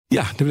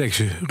Ja, de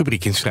weekse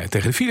rubriek in strijd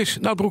tegen de files.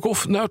 Nout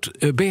Broekhoff,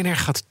 BNR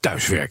gaat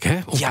thuiswerken, hè?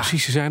 Om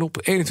precies te zijn op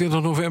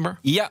 21 november.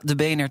 Ja, de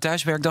BNR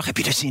Thuiswerkdag. Heb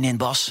je er zin in,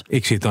 Bas?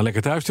 Ik zit dan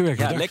lekker thuis te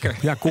werken. Ja, lekker.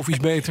 Ja, koffie is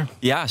beter.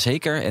 Ja,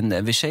 zeker.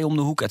 En wc om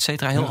de hoek, et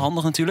cetera. Heel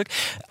handig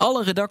natuurlijk.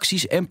 Alle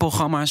redacties en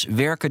programma's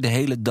werken de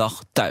hele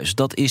dag thuis.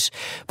 Dat is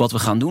wat we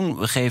gaan doen.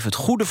 We geven het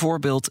goede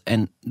voorbeeld.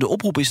 En de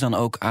oproep is dan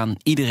ook aan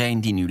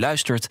iedereen die nu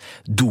luistert.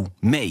 Doe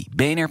mee.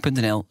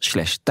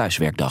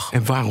 bnr.nl/thuiswerkdag.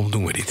 En waarom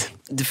doen we dit?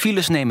 De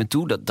files nemen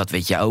toe, dat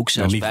weet jij ook,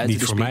 zelfs buiten niet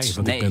de voor spits. mij,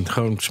 want ik ben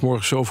gewoon 's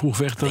morgens zo vroeg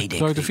weg dat ik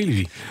nooit de file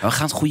zie. We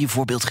gaan het goede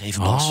voorbeeld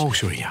geven, Bas. Oh,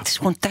 sorry, ja. Het is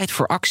gewoon tijd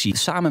voor actie.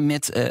 Samen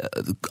met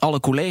alle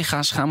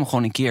collega's gaan we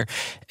gewoon een keer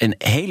een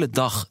hele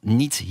dag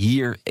niet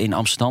hier in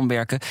Amsterdam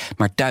werken,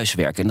 maar thuis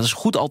werken. En dat is een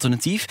goed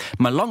alternatief,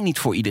 maar lang niet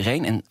voor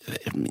iedereen. En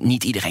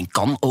niet iedereen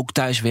kan ook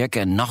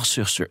thuiswerken. En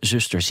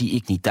nachtzuster zie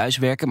ik niet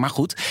thuiswerken. Maar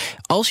goed,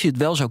 als je het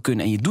wel zou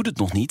kunnen en je doet het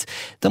nog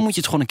niet, dan moet je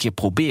het gewoon een keer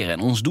proberen. En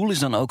ons doel is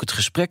dan ook het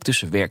gesprek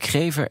tussen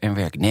werkgever en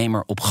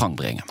werknemer op gang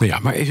brengen. Ja,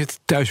 maar is het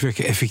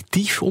thuiswerken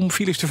effectief om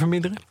files te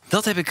verminderen?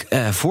 Dat heb ik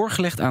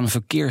voorgelegd aan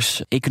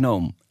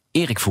verkeerseconoom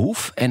Erik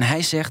Verhoef. En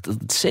hij zegt dat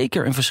het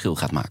zeker een verschil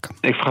gaat maken.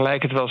 Ik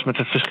vergelijk het wel eens met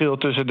het verschil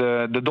tussen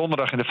de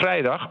donderdag en de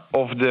vrijdag,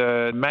 of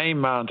de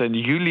mei-maand en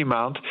de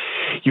juli-maand.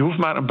 Je hoeft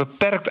maar een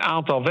beperkt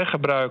aantal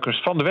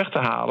weggebruikers van de weg te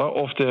halen,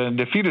 of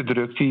de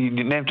filedruk die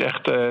neemt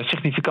echt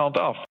significant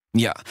af.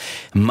 Ja,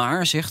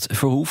 maar, zegt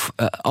Verhoef,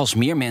 als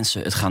meer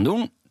mensen het gaan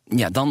doen,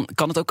 ja, dan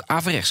kan het ook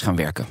averechts gaan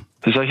werken.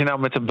 Dus als je nou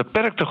met een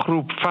beperkte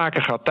groep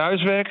vaker gaat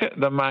thuiswerken,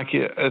 dan maak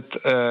je het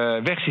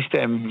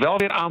wegsysteem wel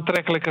weer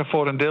aantrekkelijker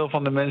voor een deel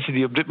van de mensen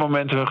die op dit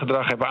moment hun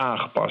gedrag hebben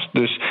aangepast.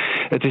 Dus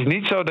het is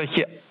niet zo dat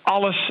je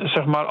alles,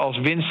 zeg maar, als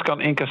winst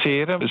kan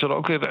incasseren. Er zullen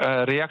ook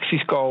weer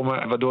reacties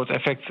komen waardoor het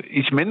effect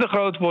iets minder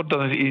groot wordt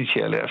dan het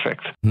initiële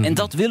effect. En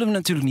dat willen we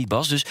natuurlijk niet,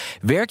 Bas. Dus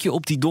werk je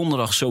op die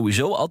donderdag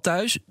sowieso al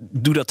thuis,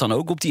 doe dat dan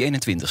ook op die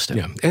 21ste.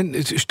 Ja. En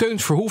het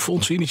steunt Verhoef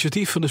ons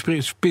initiatief van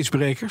de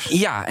spitsbrekers?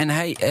 Ja, en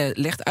hij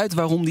legt uit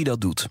waarom hij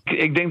dat doet.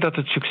 Ik denk dat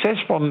het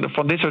succes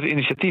van dit soort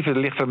initiatieven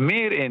ligt er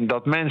meer in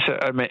dat mensen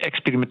ermee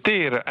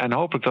experimenteren. En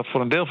hopelijk dat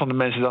voor een deel van de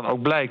mensen dan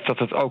ook blijkt dat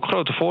het ook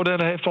grote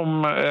voordelen heeft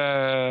om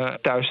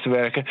thuis te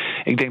werken.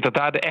 Ik denk dat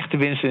daar de echte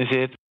winst in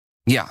zit.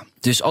 Ja,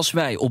 dus als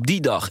wij op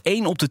die dag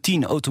 1 op de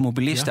 10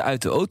 automobilisten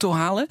uit de auto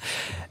halen,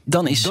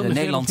 dan is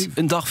Nederland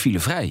een dag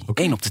filevrij.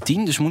 Okay. 1 op de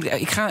 10. Dus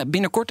ik ga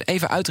binnenkort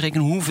even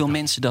uitrekenen hoeveel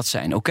mensen dat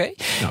zijn, oké?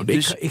 Nou,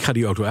 dus ik ga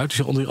die auto uit,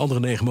 dus de andere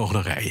 9 mogen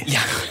dan rijden.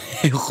 Ja,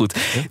 heel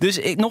goed. Ja?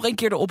 Dus nog een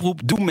keer de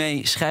oproep, doe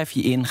mee, schrijf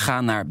je in,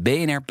 ga naar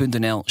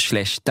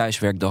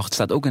bnr.nl/thuiswerkdag. Het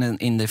staat ook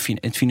in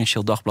het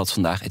Financieel Dagblad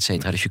vandaag, et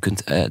cetera. Dus je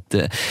kunt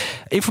de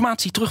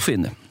informatie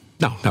terugvinden.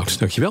 Nou,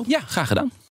 dankjewel. Ja, graag gedaan.